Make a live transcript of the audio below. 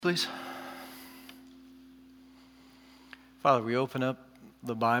Please. Father, we open up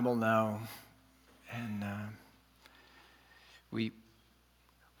the Bible now, and we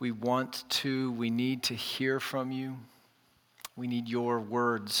need to hear from you. We need your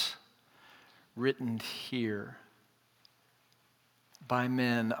words written here by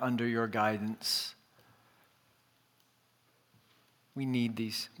men under your guidance. We need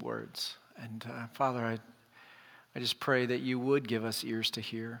these words. And Father, I just pray that you would give us ears to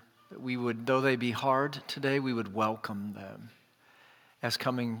hear, that we would, though they be hard today, we would welcome them as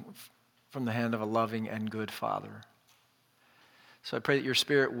coming from the hand of a loving and good Father. So I pray that your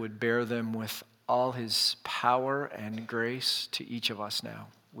Spirit would bear them with all his power and grace to each of us now.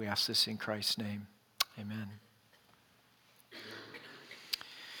 We ask this in Christ's name. Amen.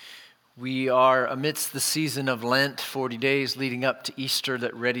 We are amidst the season of Lent, 40 days leading up to Easter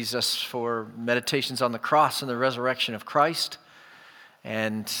that readies us for meditations on the cross and the resurrection of Christ.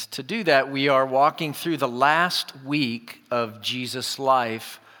 And to do that, we are walking through the last week of Jesus'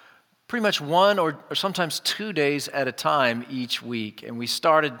 life, pretty much one or sometimes 2 days at a time each week. And we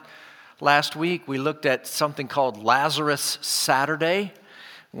started last week, we looked at something called Lazarus Saturday,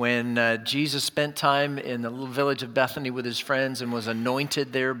 when Jesus spent time in the little village of Bethany with his friends and was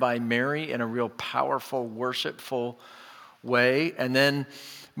anointed there by Mary in a real powerful, worshipful way, and then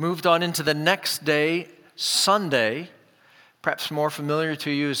moved on into the next day, Sunday, perhaps more familiar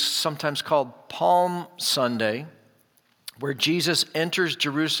to you, is sometimes called Palm Sunday, where Jesus enters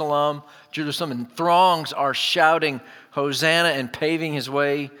Jerusalem, and throngs are shouting Hosanna and paving his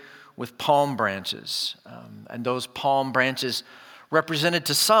way with palm branches. And those palm branches represented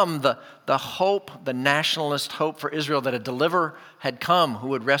to some the hope, the nationalist hope for Israel that a deliverer had come who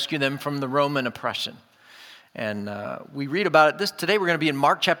would rescue them from the Roman oppression. And we read about it. Today we're going to be in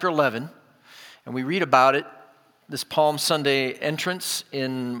Mark chapter 11, and we read about it, this Palm Sunday entrance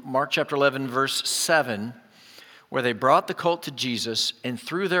in Mark chapter 11, verse 7, where they brought the colt to Jesus and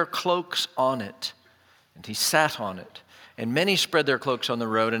threw their cloaks on it, and he sat on it. And many spread their cloaks on the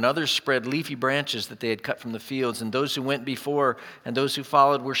road, and others spread leafy branches that they had cut from the fields. And those who went before and those who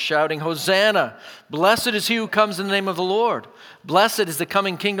followed were shouting, Hosanna! Blessed is he who comes in the name of the Lord. Blessed is the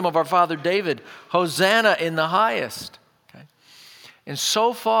coming kingdom of our father David. Hosanna in the highest. Okay? And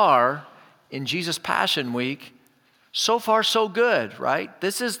so far, in Jesus' Passion Week, so far so good, right?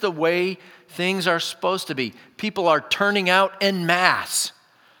 This is the way things are supposed to be. People are turning out en masse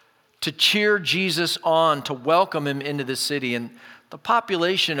to cheer Jesus on, to welcome him into the city. And the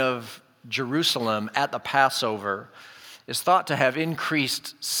population of Jerusalem at the Passover is thought to have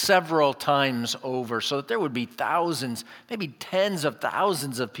increased several times over, so that there would be thousands, maybe tens of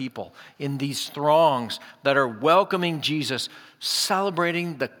thousands of people in these throngs that are welcoming Jesus,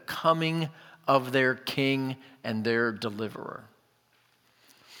 celebrating the coming of their king and their deliverer.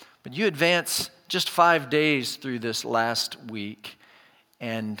 But you advance just 5 days through this last week,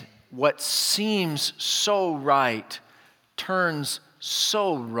 and what seems so right turns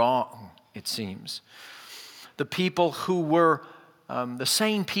so wrong, it seems. The people who were, the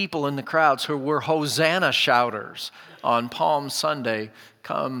same people in the crowds who were Hosanna shouters on Palm Sunday,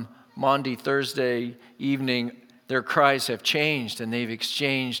 come Maundy, Thursday evening, their cries have changed, and they've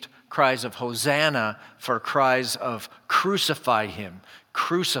exchanged cries of Hosanna for cries of crucify him,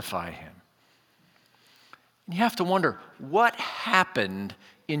 crucify him. And you have to wonder, what happened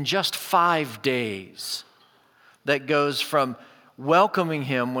in just 5 days that goes from welcoming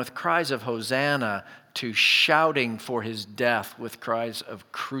him with cries of Hosanna to shouting for his death with cries of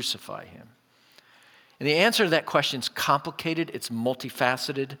crucify him? And the answer to that question is complicated, it's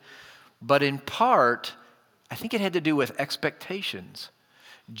multifaceted, but in part, I think it had to do with expectations.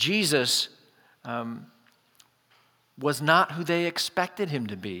 Jesus was not who they expected him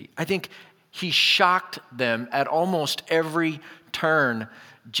to be. I think he shocked them at almost every turn.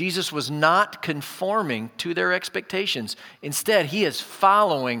 Jesus was not conforming to their expectations. Instead, he is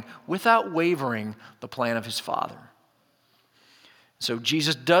following without wavering the plan of his Father. So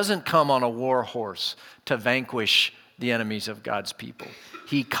Jesus doesn't come on a war horse to vanquish the enemies of God's people.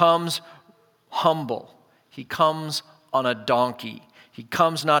 He comes humble. He comes on a donkey. He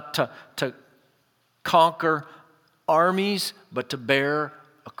comes not to conquer armies, but to bear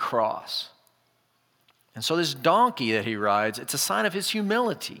a cross. And so this donkey that he rides, it's a sign of his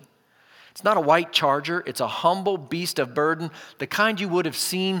humility. It's not a white charger. It's a humble beast of burden, the kind you would have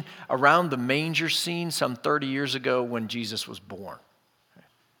seen around the manger scene some 30 years ago when Jesus was born.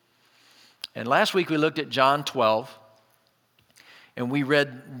 And last week we looked at John 12, and we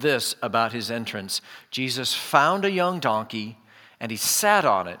read this about his entrance. Jesus found a young donkey, and he sat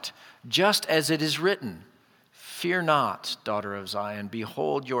on it, just as it is written, Fear not, daughter of Zion.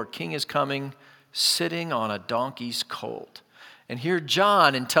 Behold, your king is coming, sitting on a donkey's colt. And here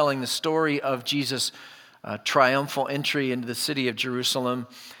John, in telling the story of Jesus' triumphal entry into the city of Jerusalem,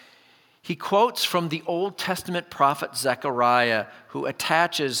 he quotes from the Old Testament prophet Zechariah, who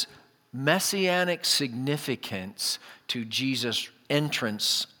attaches messianic significance to Jesus'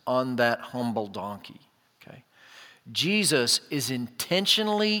 entrance on that humble donkey. Okay? Jesus is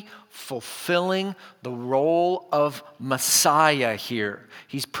intentionally fulfilling the role of Messiah here.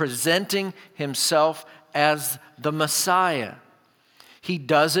 He's presenting himself as the Messiah. He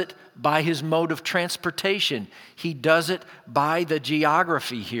does it by his mode of transportation. He does it by the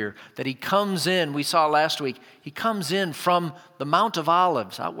geography here, that he comes in, we saw last week, he comes in from the Mount of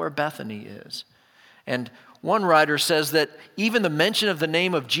Olives, out where Bethany is. And one writer says that even the mention of the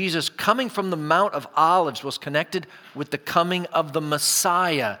name of Jesus coming from the Mount of Olives was connected with the coming of the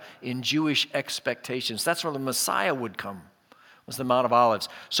Messiah in Jewish expectations. That's where the Messiah would come, was the Mount of Olives.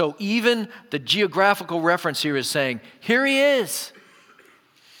 So even the geographical reference here is saying, here he is.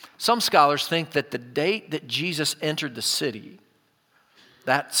 Some scholars think that the date that Jesus entered the city,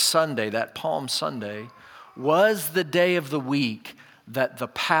 that Sunday, that Palm Sunday, was the day of the week that the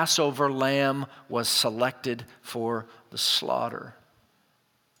Passover lamb was selected for the slaughter.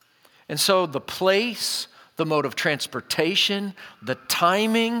 And so the place, the mode of transportation, the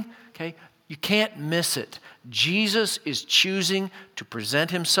timing, okay, you can't miss it. Jesus is choosing to present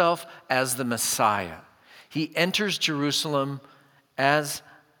himself as the Messiah. He enters Jerusalem as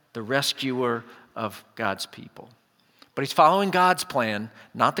the rescuer of God's people. But he's following God's plan,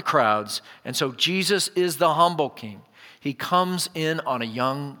 not the crowds. And so Jesus is the humble king. He comes in on a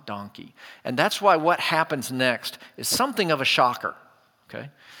young donkey. And that's why what happens next is something of a shocker. Okay?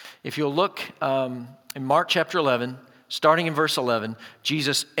 If you'll look in Mark chapter 11, starting in verse 11,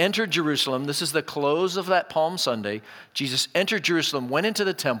 Jesus entered Jerusalem. This is the close of that Palm Sunday. Jesus entered Jerusalem, went into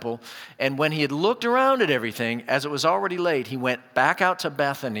the temple, and when he had looked around at everything, as it was already late, he went back out to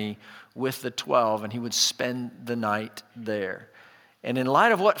Bethany with the 12, and he would spend the night there. And in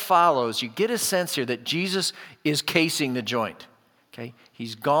light of what follows, you get a sense here that Jesus is casing the joint. Okay?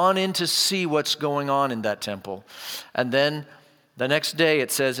 He's gone in to see what's going on in that temple. And then the next day, it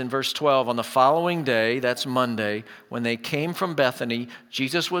says in verse 12, on the following day, that's Monday, when they came from Bethany,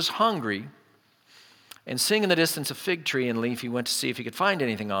 Jesus was hungry. And seeing in the distance a fig tree and leaf, he went to see if he could find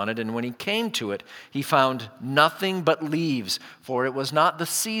anything on it. And when he came to it, he found nothing but leaves, for it was not the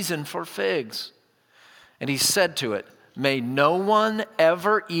season for figs. And he said to it, may no one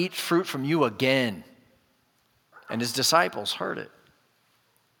ever eat fruit from you again. And his disciples heard it.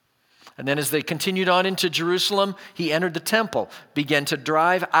 And then as they continued on into Jerusalem, he entered the temple, began to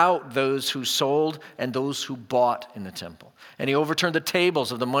drive out those who sold and those who bought in the temple. And he overturned the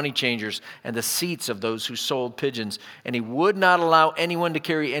tables of the money changers and the seats of those who sold pigeons. And he would not allow anyone to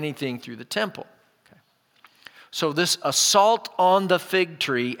carry anything through the temple. Okay. So this assault on the fig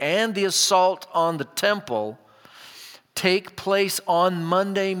tree and the assault on the temple take place on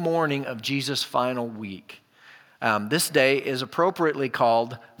Monday morning of Jesus' final week. This day is appropriately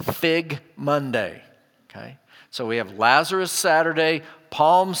called Fig Monday. Okay? So we have Lazarus Saturday,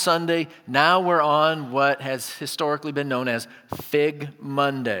 Palm Sunday. Now we're on what has historically been known as Fig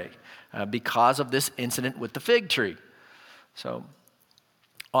Monday because of this incident with the fig tree. So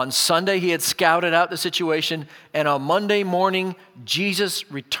on Sunday, he had scouted out the situation, and on Monday morning, Jesus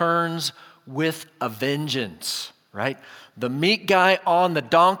returns with a vengeance. Right? The meat guy on the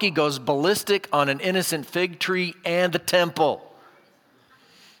donkey goes ballistic on an innocent fig tree and the temple.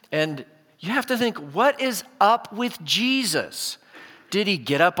 And you have to think, what is up with Jesus? Did he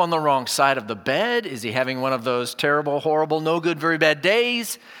get up on the wrong side of the bed? Is he having one of those terrible, horrible, no good, very bad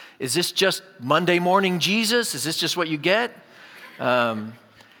days? Is this just Monday morning Jesus? Is this just what you get? I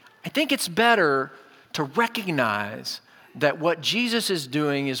think it's better to recognize that what Jesus is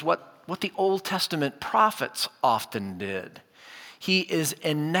doing is what the Old Testament prophets often did. He is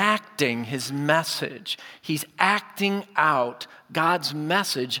enacting his message. He's acting out God's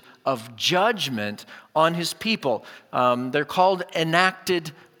message of judgment on his people. They're called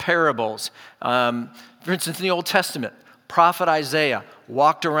enacted parables. For instance, in the Old Testament, prophet Isaiah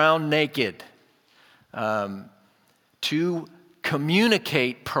walked around naked to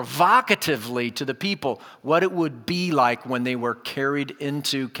communicate provocatively to the people what it would be like when they were carried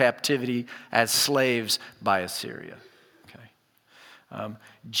into captivity as slaves by Assyria. Okay.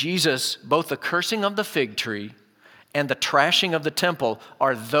 Jesus, both the cursing of the fig tree and the trashing of the temple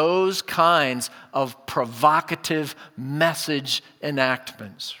are those kinds of provocative message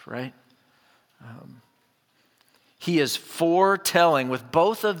enactments, right? He is foretelling with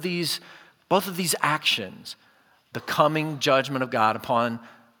both of these actions the coming judgment of God upon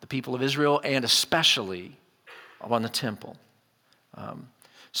the people of Israel and especially upon the temple.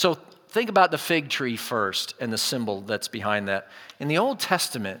 So think about the fig tree first and the symbol that's behind that. In the Old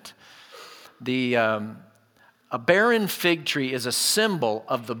Testament, a barren fig tree is a symbol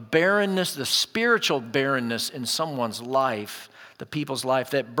of the barrenness, the spiritual barrenness in someone's life, the people's life,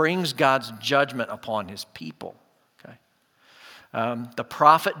 that brings God's judgment upon his people. Okay? The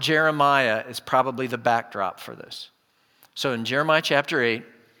prophet Jeremiah is probably the backdrop for this. So in Jeremiah chapter 8,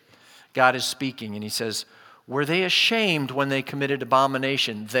 God is speaking and he says, were they ashamed when they committed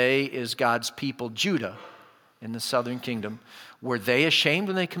abomination? They is God's people, Judah, in the southern kingdom. Were they ashamed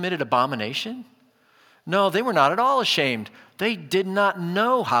when they committed abomination? No, they were not at all ashamed. They did not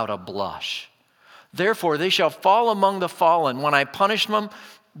know how to blush. Therefore, they shall fall among the fallen. When I punish them,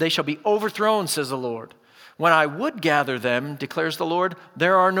 they shall be overthrown, says the Lord. When I would gather them, declares the Lord,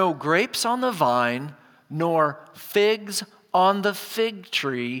 there are no grapes on the vine, nor figs on the fig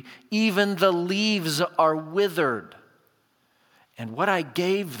tree. Even the leaves are withered. And what I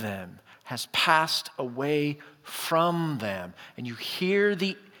gave them has passed away from them. And you hear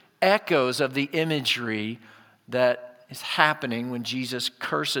the echoes of the imagery that is happening when Jesus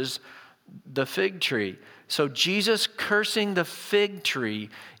curses the fig tree. So Jesus cursing the fig tree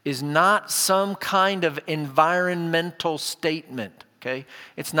is not some kind of environmental statement, okay?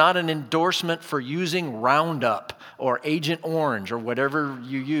 It's not an endorsement for using Roundup or Agent Orange or whatever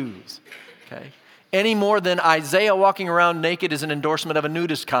you use, okay? Any more than Isaiah walking around naked is an endorsement of a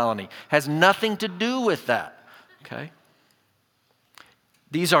nudist colony. Has nothing to do with that, okay?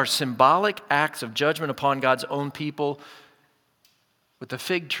 These are symbolic acts of judgment upon God's own people with the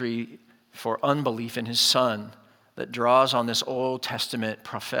fig tree for unbelief in his Son that draws on this Old Testament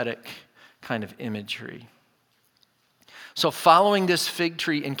prophetic kind of imagery. So following this fig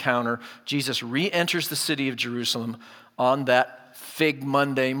tree encounter, Jesus re-enters the city of Jerusalem on that Fig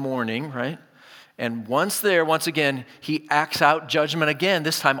Monday morning, right? And once there, once again, he acts out judgment again,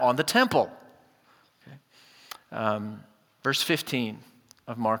 this time on the temple. Okay. Verse 15.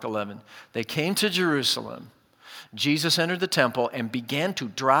 Of Mark 11. They came to Jerusalem. Jesus entered the temple and began to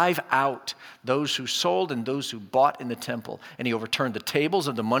drive out those who sold and those who bought in the temple. And he overturned the tables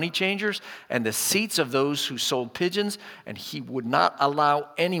of the money changers and the seats of those who sold pigeons, and he would not allow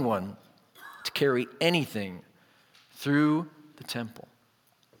anyone to carry anything through the temple.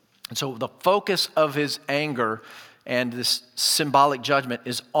 And so the focus of his anger and this symbolic judgment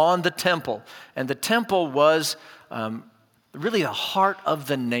is on the temple. And the temple was really the heart of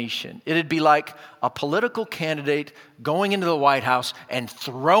the nation. It'd be like a political candidate going into the White House and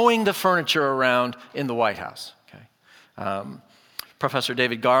throwing the furniture around in the White House. Okay? Professor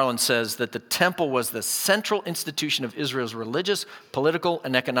David Garland says that the temple was the central institution of Israel's religious, political,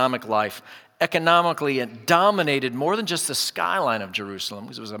 and economic life. Economically, it dominated more than just the skyline of Jerusalem,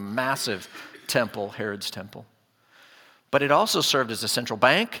 because it was a massive temple, Herod's temple. But it also served as a central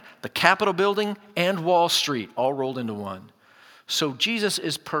bank, the Capitol building, and Wall Street, all rolled into one. So Jesus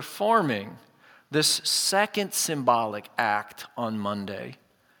is performing this second symbolic act on Monday,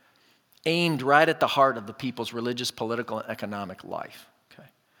 aimed right at the heart of the people's religious, political, and economic life. Okay?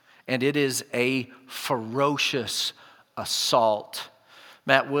 And it is a ferocious assault.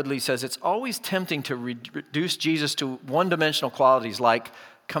 Matt Woodley says it's always tempting to reduce Jesus to one-dimensional qualities like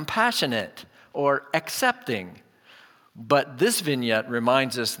compassionate or accepting. But this vignette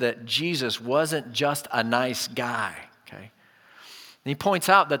reminds us that Jesus wasn't just a nice guy, okay? And he points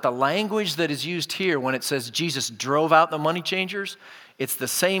out that the language that is used here when it says Jesus drove out the money changers, it's the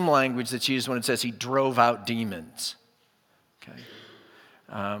same language that's used when it says he drove out demons. Okay.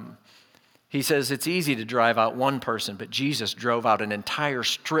 He says it's easy to drive out one person, but Jesus drove out an entire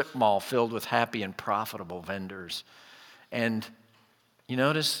strip mall filled with happy and profitable vendors. And you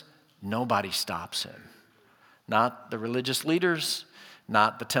notice, nobody stops him. Not the religious leaders,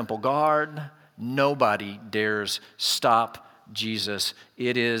 not the temple guard. Nobody dares stop Jesus.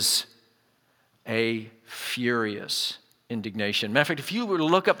 It is a furious indignation. Matter of fact, if you were to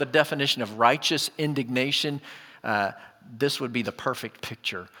look up the definition of righteous indignation, this would be the perfect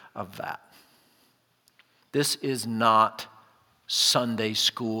picture of that. This is not Sunday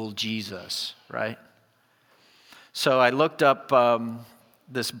school Jesus, right? So I looked up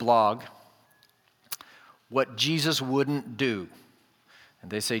this blog, What Jesus Wouldn't Do. And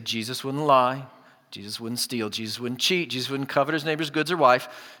they say Jesus wouldn't lie, Jesus wouldn't steal, Jesus wouldn't cheat, Jesus wouldn't covet his neighbor's goods or wife,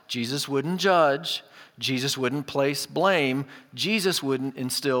 Jesus wouldn't judge, Jesus wouldn't place blame, Jesus wouldn't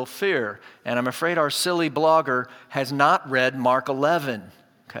instill fear. And I'm afraid our silly blogger has not read Mark 11,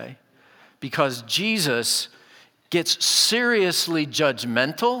 okay? Because Jesus gets seriously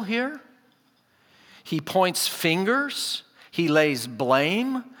judgmental here. He points fingers, he lays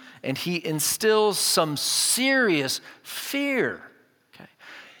blame, and he instills some serious fear. Okay.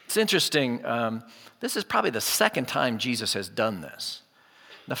 It's interesting. This is probably the second time Jesus has done this.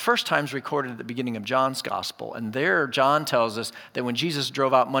 The first time is recorded at the beginning of John's gospel. And there, John tells us that when Jesus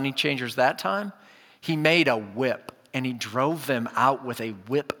drove out money changers that time, he made a whip and he drove them out with a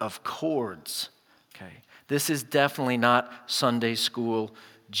whip of cords. Okay. This is definitely not Sunday school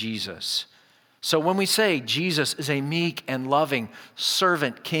Jesus. So when we say Jesus is a meek and loving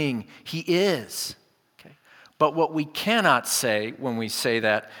servant king, he is. Okay. But what we cannot say when we say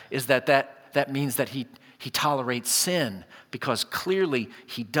that is that means that he tolerates sin, because clearly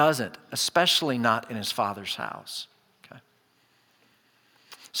he doesn't, especially not in his Father's house. Okay.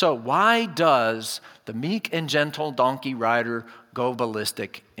 So why does the meek and gentle donkey rider go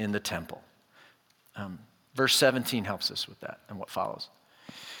ballistic in the temple? Verse 17 helps us with that and what follows.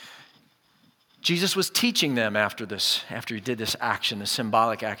 Jesus was teaching them after he did this action, this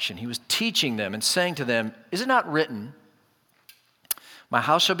symbolic action. He was teaching them and saying to them, "Is it not written, my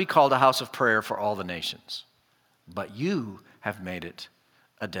house shall be called a house of prayer for all the nations, but you have made it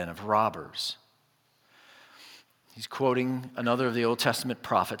a den of robbers"? He's quoting another of the Old Testament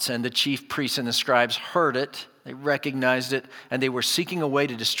prophets, and the chief priests and the scribes heard it. They recognized it, and they were seeking a way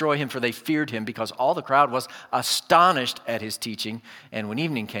to destroy him, for they feared him, because all the crowd was astonished at his teaching. And when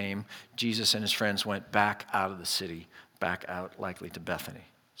evening came, Jesus and his friends went back out of the city, back out likely to Bethany.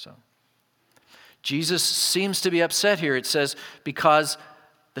 So Jesus seems to be upset here. It says, because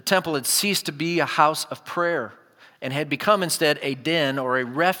the temple had ceased to be a house of prayer and had become instead a den or a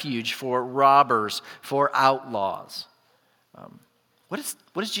refuge for robbers, for outlaws. What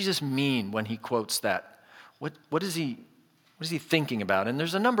does Jesus mean when he quotes that? What is he thinking about? And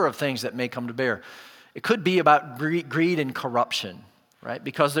there's a number of things that may come to bear. It could be about greed and corruption, right?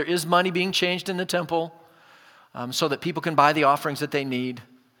 Because there is money being changed in the temple so that people can buy the offerings that they need.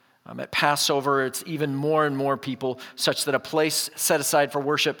 At Passover, it's even more and more people, such that a place set aside for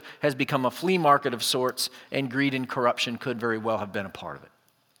worship has become a flea market of sorts, and greed and corruption could very well have been a part of it.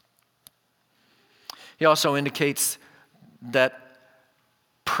 He also indicates that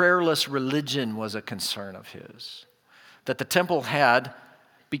prayerless religion was a concern of his, that the temple had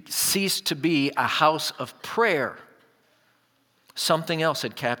ceased to be a house of prayer. Something else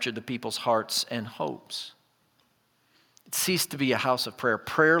had captured the people's hearts and hopes. It ceased to be a house of prayer,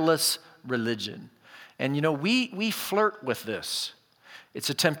 prayerless religion. And you know, we flirt with this. It's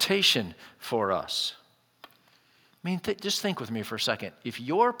a temptation for us. I mean, just think with me for a second. If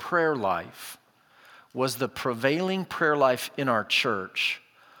your prayer life was the prevailing prayer life in our church,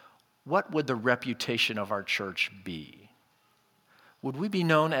 what would the reputation of our church be? Would we be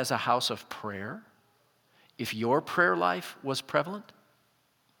known as a house of prayer if your prayer life was prevalent?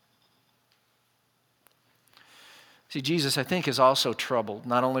 See, Jesus, I think, is also troubled,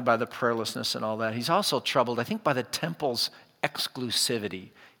 not only by the prayerlessness and all that. He's also troubled, I think, by the temple's exclusivity.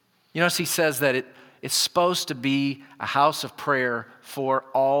 You notice he says that it's supposed to be a house of prayer for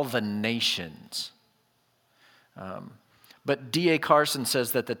all the nations. But D.A. Carson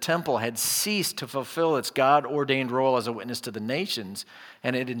says that the temple had ceased to fulfill its God-ordained role as a witness to the nations,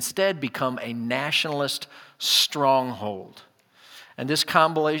 and it instead become a nationalist stronghold. And this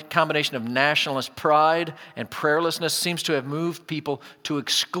combination of nationalist pride and prayerlessness seems to have moved people to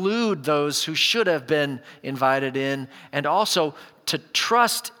exclude those who should have been invited in, and also to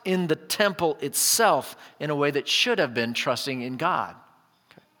trust in the temple itself in a way that should have been trusting in God.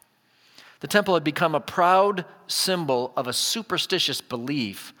 The temple had become a proud symbol of a superstitious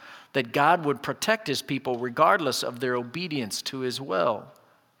belief that God would protect his people regardless of their obedience to his will.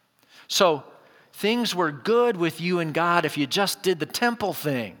 So things were good with you and God if you just did the temple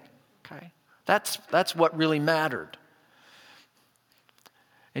thing. Okay? That's what really mattered.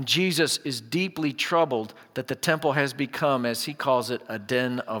 And Jesus is deeply troubled that the temple has become, as he calls it, a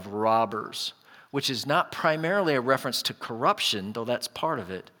den of robbers, which is not primarily a reference to corruption, though that's part of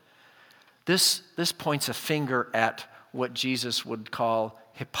it. This points a finger at what Jesus would call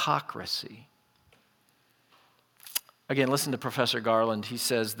hypocrisy. Again, listen to Professor Garland. He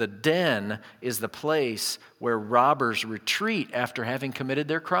says, the den is the place where robbers retreat after having committed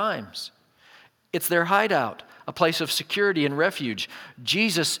their crimes. It's their hideout, a place of security and refuge.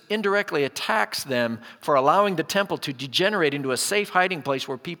 Jesus indirectly attacks them for allowing the temple to degenerate into a safe hiding place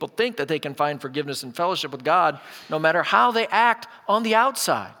where people think that they can find forgiveness and fellowship with God, no matter how they act on the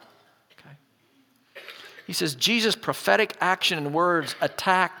outside. He says Jesus' prophetic action and words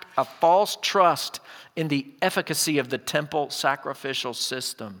attacked a false trust in the efficacy of the temple sacrificial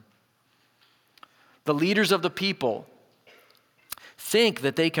system. The leaders of the people think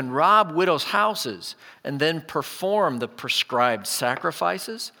that they can rob widows' houses and then perform the prescribed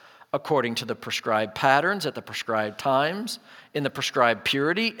sacrifices according to the prescribed patterns at the prescribed times, in the prescribed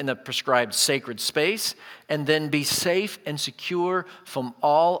purity, in the prescribed sacred space, and then be safe and secure from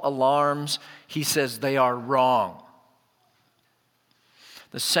all alarms, he says they are wrong.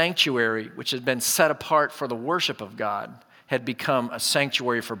 The sanctuary, which had been set apart for the worship of God, had become a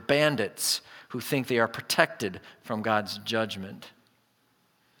sanctuary for bandits who think they are protected from God's judgment.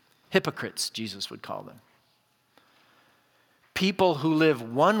 Hypocrites, Jesus would call them. People who live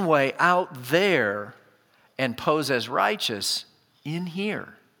one way out there and pose as righteous in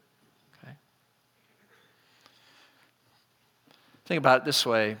here. Okay? Think about it this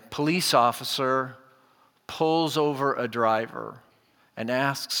way. Police officer pulls over a driver and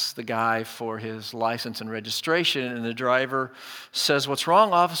asks the guy for his license and registration, and the driver says, "What's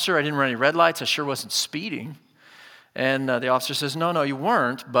wrong, officer? I didn't run any red lights. I sure wasn't speeding." And the officer says, no, you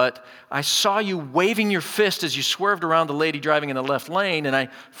weren't, but I saw you waving your fist as you swerved around the lady driving in the left lane, and I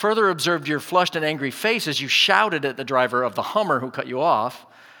further observed your flushed and angry face as you shouted at the driver of the Hummer who cut you off.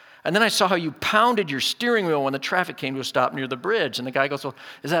 And then I saw how you pounded your steering wheel when the traffic came to a stop near the bridge. And the guy goes, "Well,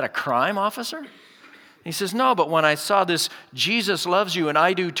 is that a crime, officer?" And he says, "No, but when I saw this Jesus loves you and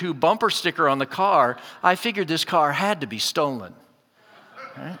I do too bumper sticker on the car, I figured this car had to be stolen."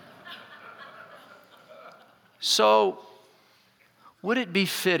 Right? So, would it be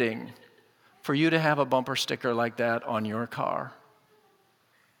fitting for you to have a bumper sticker like that on your car?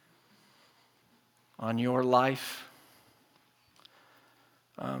 On your life?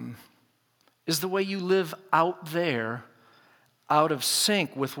 Is the way you live out there out of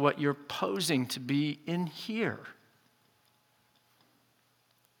sync with what you're posing to be in here?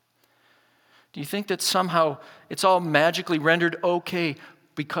 Do you think that somehow it's all magically rendered okay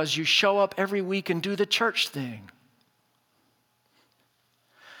because you show up every week and do the church thing?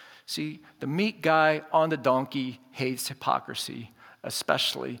 See, the meek guy on the donkey hates hypocrisy,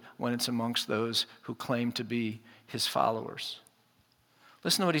 especially when it's amongst those who claim to be his followers.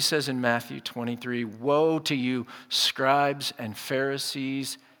 Listen to what he says in Matthew 23. "Woe to you, scribes and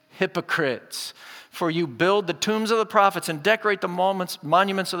Pharisees, hypocrites! For you build the tombs of the prophets and decorate the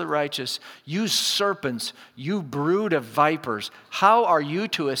monuments of the righteous. You serpents, you brood of vipers, how are you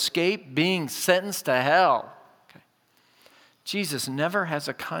to escape being sentenced to hell?" Okay. Jesus never has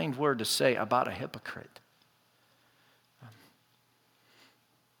a kind word to say about a hypocrite.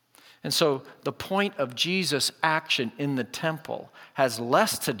 And so the point of Jesus' action in the temple has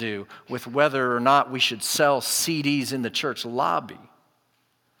less to do with whether or not we should sell CDs in the church lobby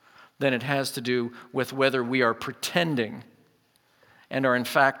than it has to do with whether we are pretending and are in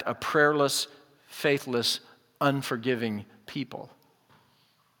fact a prayerless, faithless, unforgiving people.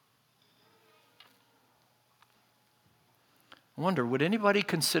 I wonder, would anybody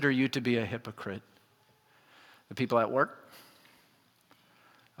consider you to be a hypocrite? The people at work?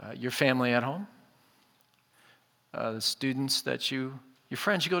 Your family at home? The students that your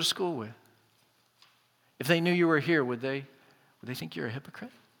friends you go to school with? If they knew you were here, would they think you're a hypocrite?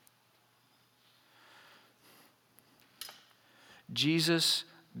 Jesus,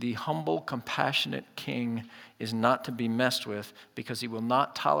 the humble, compassionate King, is not to be messed with because he will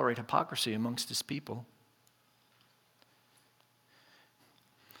not tolerate hypocrisy amongst his people.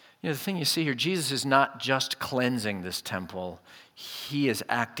 You know, the thing you see here, Jesus is not just cleansing this temple, he is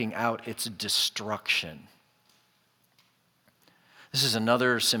acting out its destruction. This is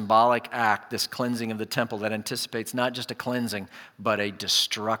another symbolic act, this cleansing of the temple, that anticipates not just a cleansing, but a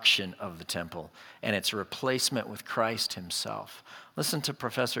destruction of the temple and its replacement with Christ himself. Listen to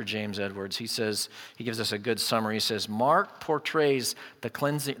Professor James Edwards. He gives us a good summary. He says, "Mark portrays the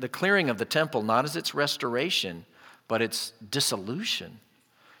clearing of the temple not as its restoration, but its dissolution.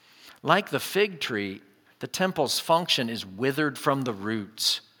 Like the fig tree, the temple's function is withered from the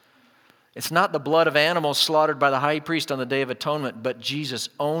roots. It's not the blood of animals slaughtered by the high priest on the Day of Atonement, but Jesus'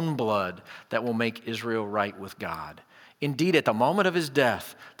 own blood that will make Israel right with God. Indeed, at the moment of his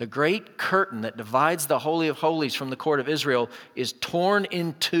death, the great curtain that divides the Holy of Holies from the court of Israel is torn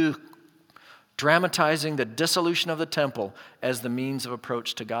in two, dramatizing the dissolution of the temple as the means of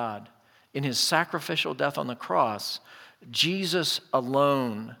approach to God. In his sacrificial death on the cross, Jesus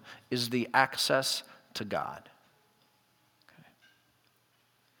alone is the access to God."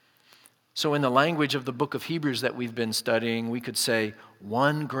 So in the language of the book of Hebrews that we've been studying, we could say,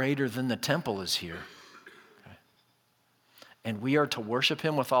 one greater than the temple is here. Okay. And we are to worship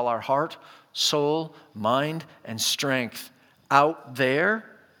him with all our heart, soul, mind, and strength out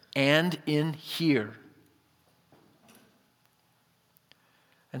there and in here.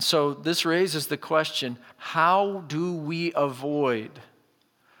 And so this raises the question, how do we avoid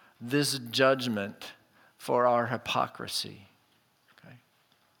this judgment for our hypocrisy? Okay.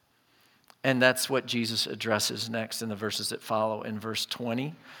 And that's what Jesus addresses next in the verses that follow in verse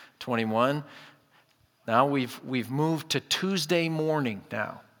 20, 21. Now we've moved to Tuesday morning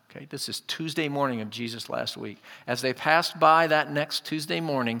now. Okay, this is Tuesday morning of Jesus' last week. As they passed by that next Tuesday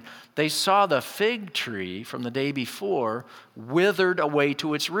morning, they saw the fig tree from the day before withered away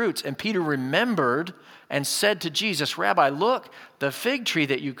to its roots. And Peter remembered and said to Jesus, "Rabbi, look, the fig tree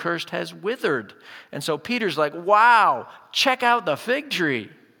that you cursed has withered." And so Peter's like, "Wow, check out the fig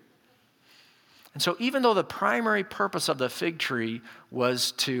tree." And so even though the primary purpose of the fig tree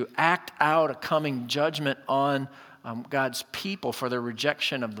was to act out a coming judgment on God's people for their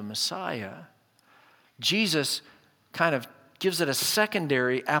rejection of the Messiah, Jesus kind of gives it a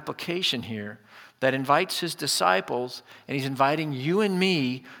secondary application here that invites his disciples, and he's inviting you and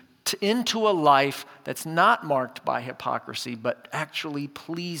me into a life that's not marked by hypocrisy, but actually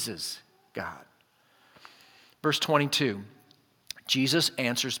pleases God. Verse 22, Jesus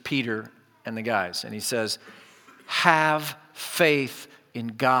answers Peter and the guys, and he says, "Have faith in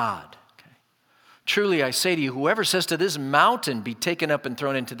God. Truly, I say to you, whoever says to this mountain, be taken up and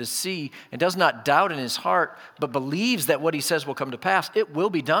thrown into the sea, and does not doubt in his heart, but believes that what he says will come to pass, it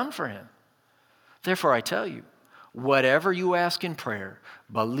will be done for him. Therefore, I tell you, whatever you ask in prayer,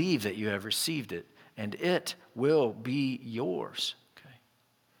 believe that you have received it, and it will be yours." Okay.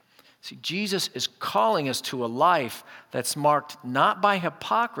 See, Jesus is calling us to a life that's marked not by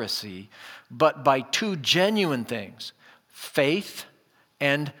hypocrisy, but by two genuine things: faith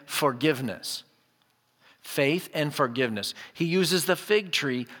and forgiveness. Faith and forgiveness. He uses the fig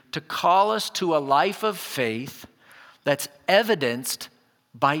tree to call us to a life of faith that's evidenced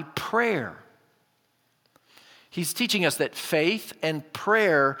by prayer. He's teaching us that faith and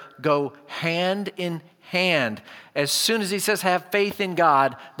prayer go hand in hand. As soon as he says have faith in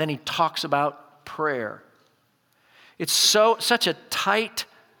God, then he talks about prayer. It's such a tight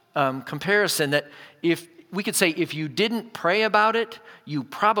comparison that if we could say if you didn't pray about it, you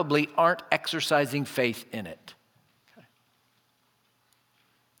probably aren't exercising faith in it. Okay.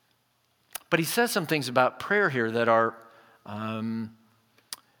 But he says some things about prayer here that are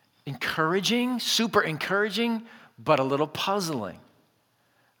encouraging, super encouraging, but a little puzzling.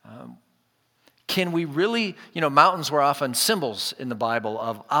 Can we really, mountains were often symbols in the Bible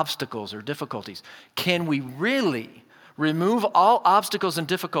of obstacles or difficulties. Can we really remove all obstacles and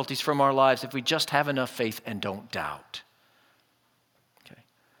difficulties from our lives if we just have enough faith and don't doubt? Okay.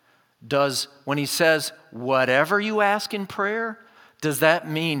 When he says, whatever you ask in prayer, does that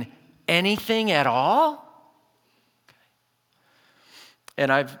mean anything at all?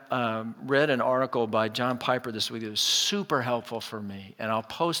 And I've read an article by John Piper this week that was super helpful for me, and I'll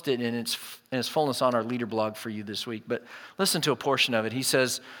post it in its fullness on our leader blog for you this week. But listen to a portion of it. He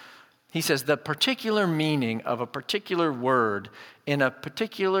says, the particular meaning of a particular word in a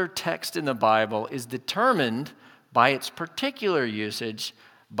particular text in the Bible is determined by its particular usage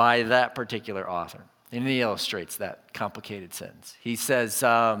by that particular author. And he illustrates that complicated sentence. He says,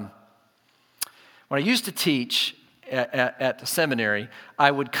 when I used to teach at the seminary, I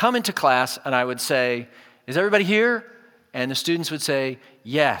would come into class and I would say, "Is everybody here?" And the students would say,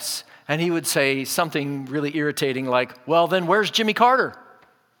 "Yes." And he would say something really irritating like, "Well, then where's Jimmy Carter?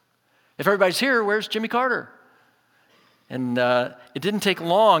 If everybody's here, where's Jimmy Carter?" And it didn't take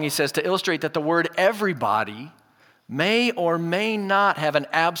long, he says, to illustrate that the word everybody may or may not have an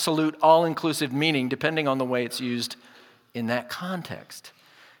absolute all-inclusive meaning depending on the way it's used in that context.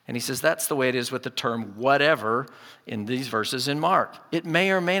 And he says that's the way it is with the term whatever in these verses in Mark. It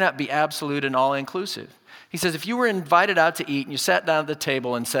may or may not be absolute and all-inclusive. He says if you were invited out to eat and you sat down at the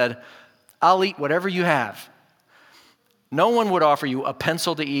table and said, "I'll eat whatever you have," no one would offer you a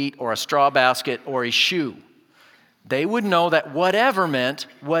pencil to eat or a straw basket or a shoe. They would know that whatever meant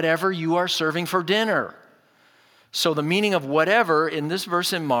whatever you are serving for dinner. So the meaning of whatever in this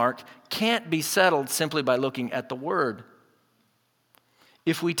verse in Mark can't be settled simply by looking at the word.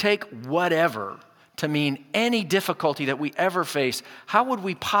 If we take whatever to mean any difficulty that we ever face, how would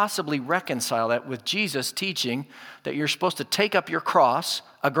we possibly reconcile that with Jesus teaching that you're supposed to take up your cross,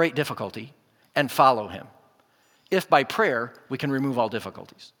 a great difficulty, and follow him? If by prayer we can remove all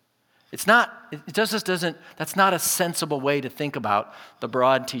difficulties. That's not a sensible way to think about the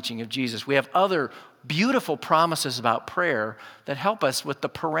broad teaching of Jesus. We have other beautiful promises about prayer that help us with the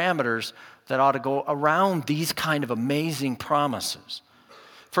parameters that ought to go around these kind of amazing promises.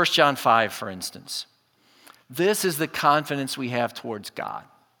 1 John 5, for instance. This is the confidence we have towards God.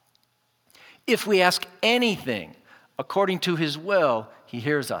 If we ask anything according to his will, he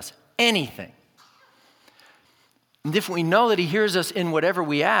hears us. Anything. And if we know that he hears us in whatever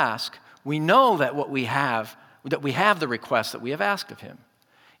we ask, we know that we have the request that we have asked of him.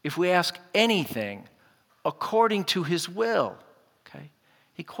 If we ask anything according to his will, okay,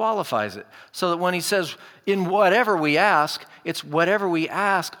 he qualifies it. So that when he says, in whatever we ask, it's whatever we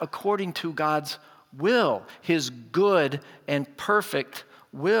ask according to God's will, his good and perfect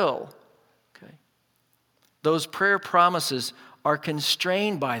will. Okay. Those prayer promises are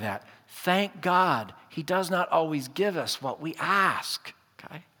constrained by that. Thank God he does not always give us what we ask.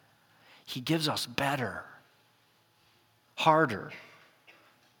 Okay. He gives us better, harder,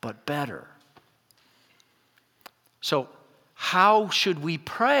 but better. So how should we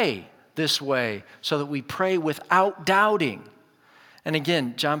pray this way so that we pray without doubting? And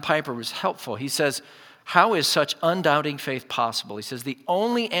again, John Piper was helpful. He says, how is such undoubting faith possible? He says, the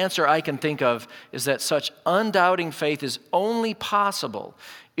only answer I can think of is that such undoubting faith is only possible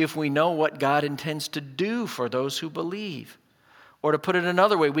if we know what God intends to do for those who believe. Or to put it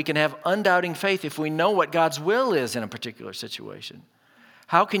another way, we can have undoubting faith if we know what God's will is in a particular situation.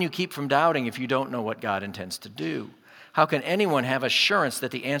 How can you keep from doubting if you don't know what God intends to do? How can anyone have assurance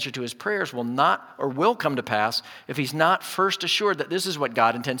that the answer to his prayers will not or will come to pass if he's not first assured that this is what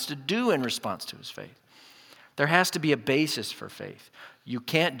God intends to do in response to his faith? There has to be a basis for faith. You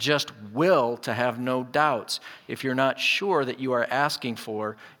can't just will to have no doubts if you're not sure that you are asking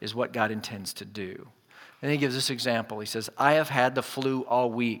for is what God intends to do. And he gives this example. He says, I have had the flu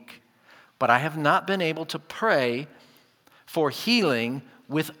all week, but I have not been able to pray for healing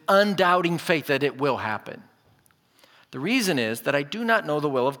with undoubting faith that it will happen. The reason is that I do not know the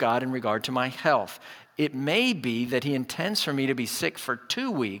will of God in regard to my health. It may be that he intends for me to be sick for 2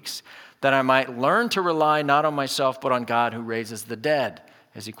 weeks, that I might learn to rely not on myself but on God who raises the dead,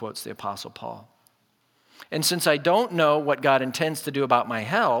 as he quotes the Apostle Paul. And since I don't know what God intends to do about my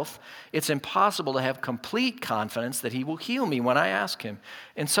health, it's impossible to have complete confidence that he will heal me when I ask him.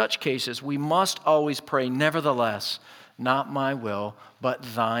 In such cases, we must always pray, nevertheless, not my will, but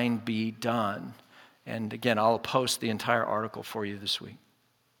thine be done. And again, I'll post the entire article for you this week.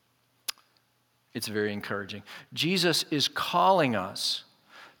 It's very encouraging. Jesus is calling us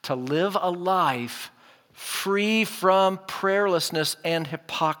to live a life free from prayerlessness and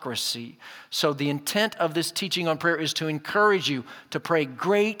hypocrisy. So the intent of this teaching on prayer is to encourage you to pray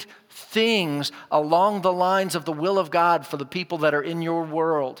great things along the lines of the will of God for the people that are in your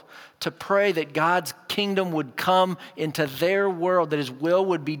world. To pray that God's kingdom would come into their world, that his will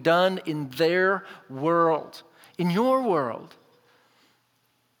would be done in their world, in your world.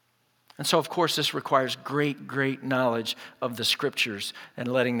 And so, of course, this requires great knowledge of the Scriptures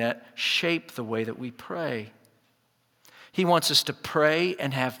and letting that shape the way that we pray. He wants us to pray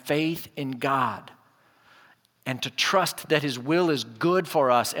and have faith in God and to trust that his will is good for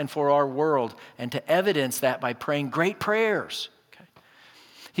us and for our world, and to evidence that by praying great prayers. Okay?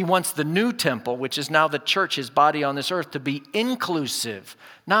 He wants the new temple, which is now the church, his body on this earth, to be inclusive,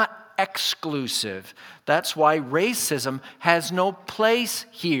 not exclusive. That's why racism has no place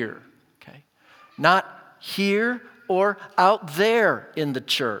here. Not here or out there in the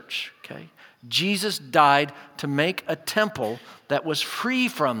church, okay? Jesus died to make a temple that was free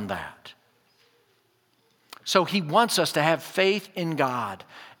from that. So he wants us to have faith in God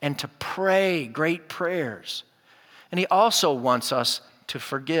and to pray great prayers. And he also wants us to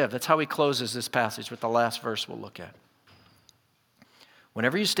forgive. That's how he closes this passage with the last verse we'll look at.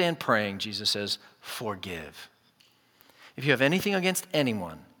 Whenever you stand praying, Jesus says, forgive. If you have anything against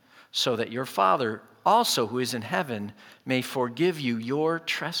anyone, so that your Father also who is in heaven may forgive you your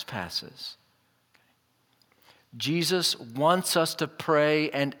trespasses. Jesus wants us to pray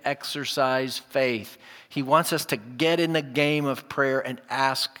and exercise faith. He wants us to get in the game of prayer and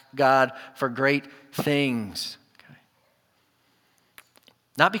ask God for great things. Okay?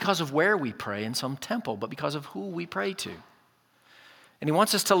 Not because of where we pray in some temple, but because of who we pray to. And he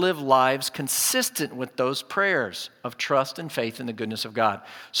wants us to live lives consistent with those prayers of trust and faith in the goodness of God.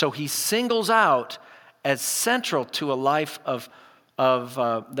 So he singles out as central to a life of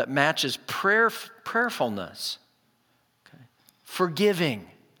that matches prayerfulness, okay? Forgiving.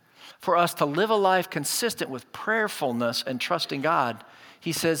 For us to live a life consistent with prayerfulness and trusting God,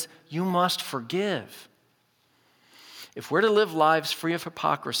 he says, you must forgive. If we're to live lives free of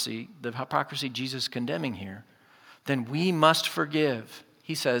hypocrisy, the hypocrisy Jesus is condemning here, then we must forgive.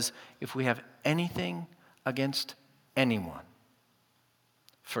 He says, if we have anything against anyone,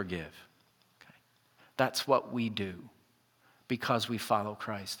 forgive. Okay? That's what we do because we follow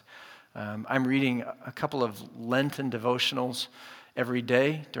Christ. I'm reading a couple of Lenten devotionals every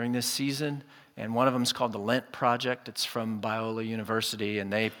day during this season, And one of them is called the Lent Project. It's from Biola University,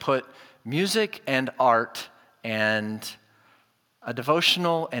 and they put music and art and a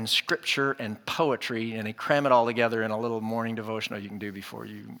devotional and scripture and poetry, and they cram it all together in a little morning devotional you can do before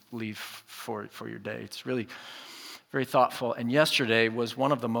you leave for your day. It's really very thoughtful. And yesterday was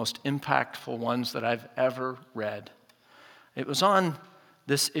one of the most impactful ones that I've ever read. It was on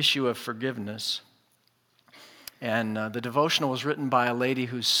this issue of forgiveness. And the devotional was written by a lady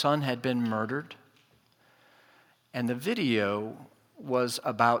whose son had been murdered. And the video was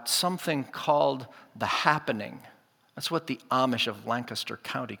about something called The Happening. That's what the Amish of Lancaster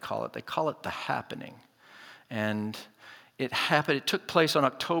County call it. They call it The Happening. And it happened. It took place on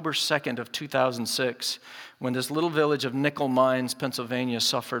October 2nd of 2006 when this little village of Nickel Mines, Pennsylvania,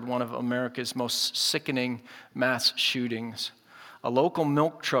 suffered one of America's most sickening mass shootings. A local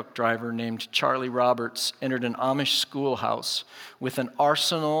milk truck driver named Charlie Roberts entered an Amish schoolhouse with an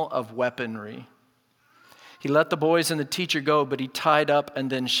arsenal of weaponry. He let the boys and the teacher go, but he tied up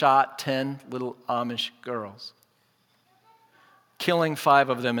and then shot 10 little Amish girls, killing 5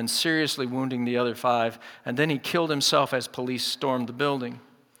 of them and seriously wounding the other 5, and then he killed himself as police stormed the building.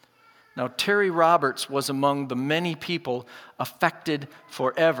 Now, Terry Roberts was among the many people affected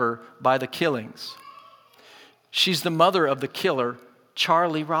forever by the killings. She's the mother of the killer,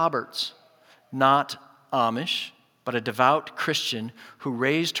 Charlie Roberts, not Amish, but a devout Christian who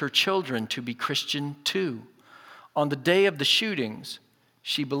raised her children to be Christian too. On the day of the shootings,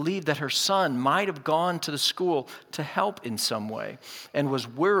 she believed that her son might have gone to the school to help in some way and was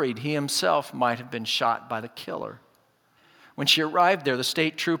worried he himself might have been shot by the killer. When she arrived there, the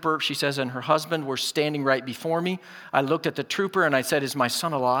state trooper, she says, and her husband were standing right before me. I looked at the trooper and I said, "Is my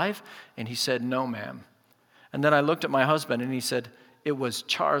son alive?" And he said, "No, ma'am." And then I looked at my husband and he said, "It was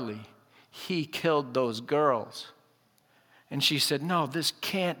Charlie. He killed those girls." And she said, "No, this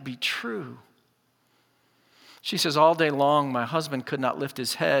can't be true." She says, all day long, my husband could not lift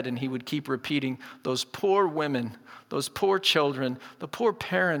his head, and he would keep repeating, "Those poor women, those poor children, the poor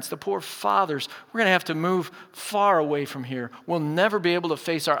parents, the poor fathers, we're going to have to move far away from here. We'll never be able to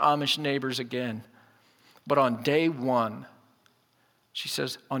face our Amish neighbors again." But on day one, she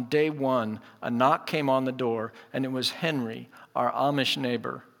says, on day one, a knock came on the door, and it was Henry, our Amish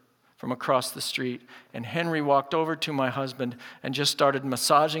neighbor, from across the street. And Henry walked over to my husband and just started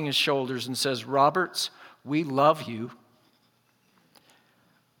massaging his shoulders and says, "Roberts, we love you.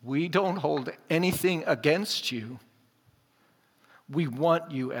 We don't hold anything against you. We want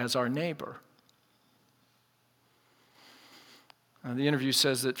you as our neighbor." The interview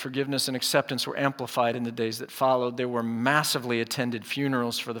says that forgiveness and acceptance were amplified in the days that followed. There were massively attended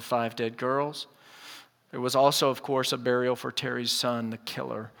funerals for the 5 dead girls. There was also, of course, a burial for Terry's son, the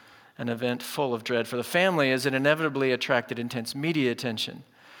killer, an event full of dread for the family as it inevitably attracted intense media attention.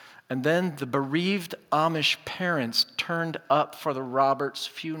 And then the bereaved Amish parents turned up for the Roberts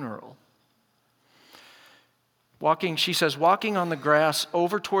funeral. She says, walking on the grass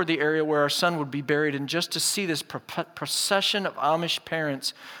over toward the area where our son would be buried, and just to see this procession of Amish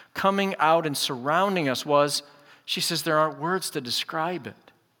parents coming out and surrounding us was, she says, there aren't words to describe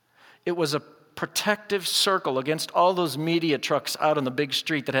it. It was a protective circle against all those media trucks out on the big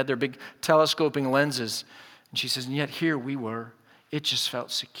street that had their big telescoping lenses. And she says, and yet here we were. It just felt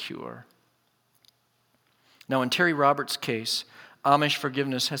secure. Now, in Terry Roberts' case, Amish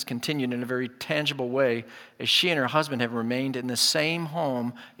forgiveness has continued in a very tangible way as she and her husband have remained in the same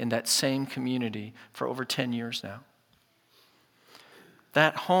home in that same community for over 10 years now.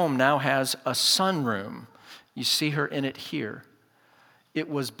 That home now has a sunroom. You see her in it here. It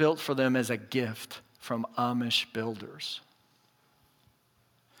was built for them as a gift from Amish builders.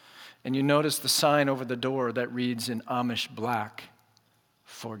 And you notice the sign over the door that reads in Amish black,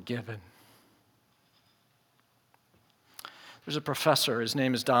 "Forgiven." There's a professor, his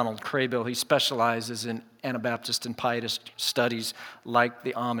name is Donald Craybill. He specializes in Anabaptist and Pietist studies like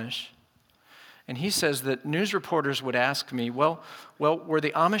the Amish. And he says that news reporters would ask me, well, were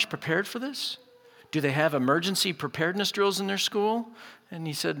the Amish prepared for this? Do they have emergency preparedness drills in their school? And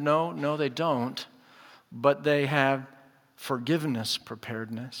he said, no, they don't. But they have forgiveness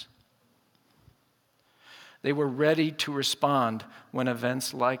preparedness. They were ready to respond when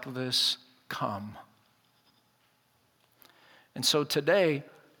events like this come. And so today,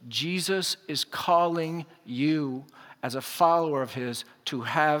 Jesus is calling you as a follower of his to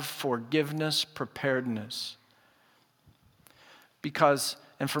have forgiveness preparedness. Because,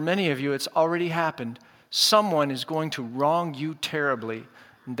 and for many of you, it's already happened, someone is going to wrong you terribly,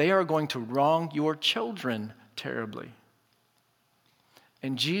 and they are going to wrong your children terribly.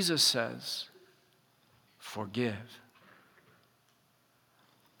 And Jesus says, forgive.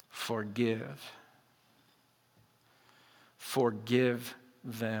 forgive. Forgive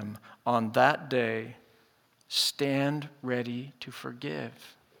them. On that day, stand ready to forgive.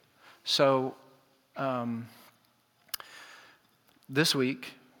 So, this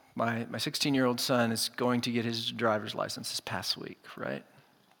week, my 16-year-old son is going to get his driver's license this past week, right?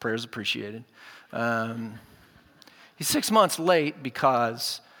 Prayers appreciated. He's 6 months late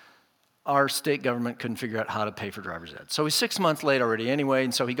because our state government couldn't figure out how to pay for driver's ed. So he's 6 months late already anyway,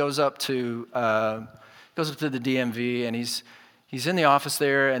 and so he goes up to the DMV, and he's in the office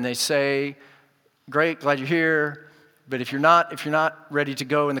there, and they say, "Great, glad you're here, but if you're not ready to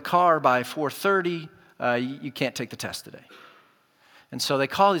go in the car by 4:30, you can't take the test today." And so they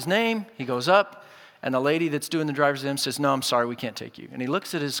call his name, he goes up, and the lady that's doing the driver's exam says, "No, I'm sorry, we can't take you." And he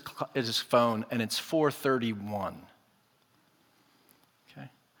looks at his phone, and it's 4:31. Okay?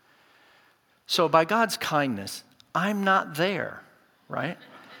 So by God's kindness, I'm not there, right?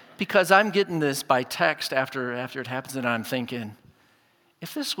 Because I'm getting this by text after it happens, and I'm thinking,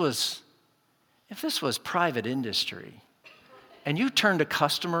 if this was private industry, and you turned a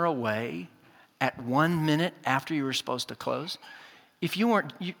customer away at 1 minute after you were supposed to close, if you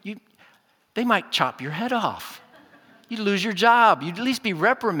weren't, they might chop your head off. You'd lose your job. You'd at least be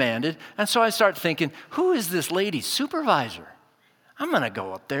reprimanded. And so I start thinking, who is this lady's supervisor? I'm going to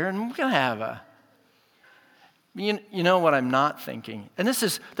go up there and we're going to have a... You know what I'm not thinking? And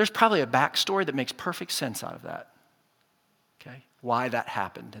there's probably a backstory that makes perfect sense out of that. Okay? Why that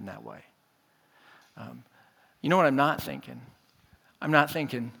happened in that way. You know what I'm not thinking? I'm not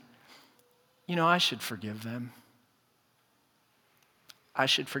thinking, I should forgive them. I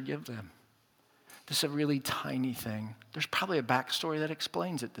should forgive them. This is a really tiny thing. There's probably a backstory that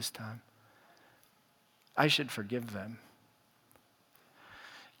explains it this time. I should forgive them.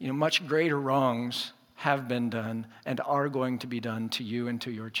 Much greater wrongs have been done and are going to be done to you and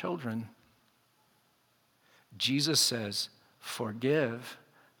to your children. Jesus says, forgive.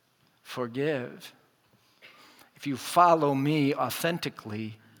 Forgive. If you follow me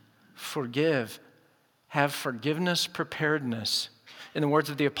authentically, forgive. Have forgiveness preparedness. In the words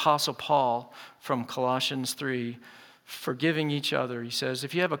of the Apostle Paul from Colossians 3, forgiving each other. He says,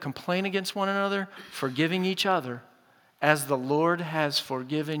 if you have a complaint against one another, forgiving each other, as the Lord has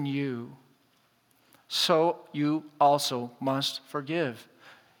forgiven you, so you also must forgive.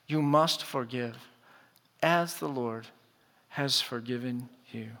 You must forgive, as the Lord has forgiven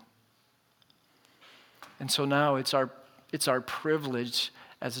you. And so now it's our privilege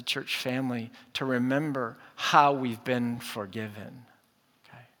as a church family to remember how we've been forgiven.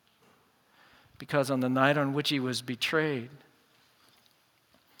 Okay? Because on the night on which he was betrayed,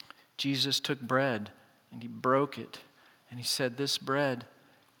 Jesus took bread and he broke it and he said, "This bread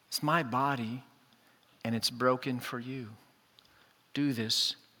is my body and it's broken for you. Do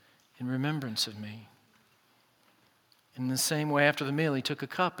this in remembrance of me." In the same way, after the meal, he took a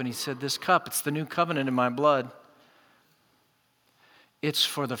cup and he said, "This cup, it's the new covenant in my blood. It's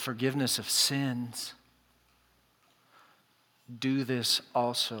for the forgiveness of sins. Do this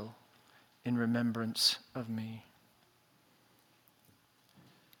also in remembrance of me."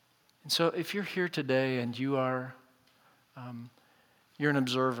 And so if you're here today and you're an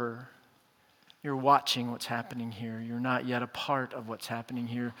observer, you're watching what's happening here, you're not yet a part of what's happening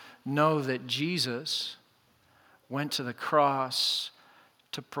here, know that Jesus went to the cross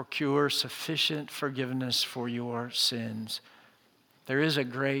to procure sufficient forgiveness for your sins. There is a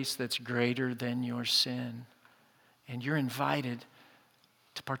grace that's greater than your sin, and you're invited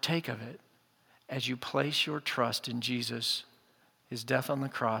to partake of it as you place your trust in Jesus, his death on the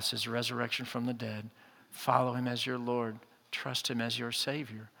cross, his resurrection from the dead. Follow him as your Lord. Trust him as your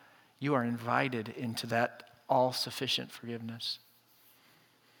Savior. You are invited into that all-sufficient forgiveness.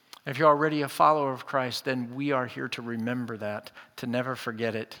 If you're already a follower of Christ, then we are here to remember that, to never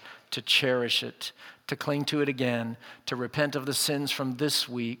forget it, to cherish it, to cling to it again, to repent of the sins from this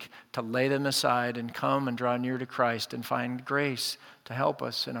week, to lay them aside and come and draw near to Christ and find grace to help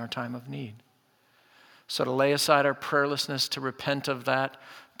us in our time of need. So to lay aside our prayerlessness, to repent of that,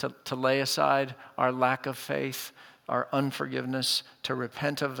 to lay aside our lack of faith, our unforgiveness, to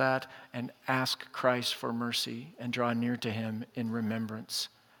repent of that and ask Christ for mercy and draw near to him in remembrance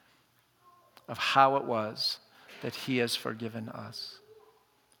of how it was that he has forgiven us.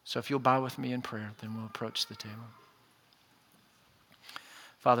 So if you'll bow with me in prayer, then we'll approach the table.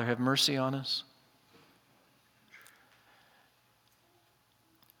 Father, have mercy on us.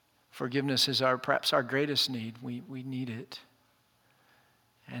 Forgiveness is perhaps our greatest need. We need it.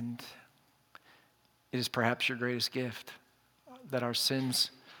 And it is perhaps your greatest gift, that our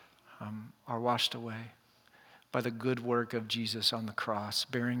sins are washed away. by the good work of Jesus on the cross,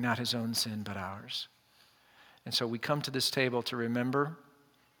 bearing not his own sin but ours. And so we come to this table to remember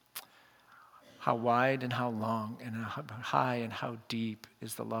how wide and how long and how high and how deep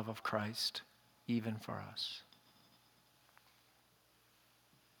is the love of Christ, even for us.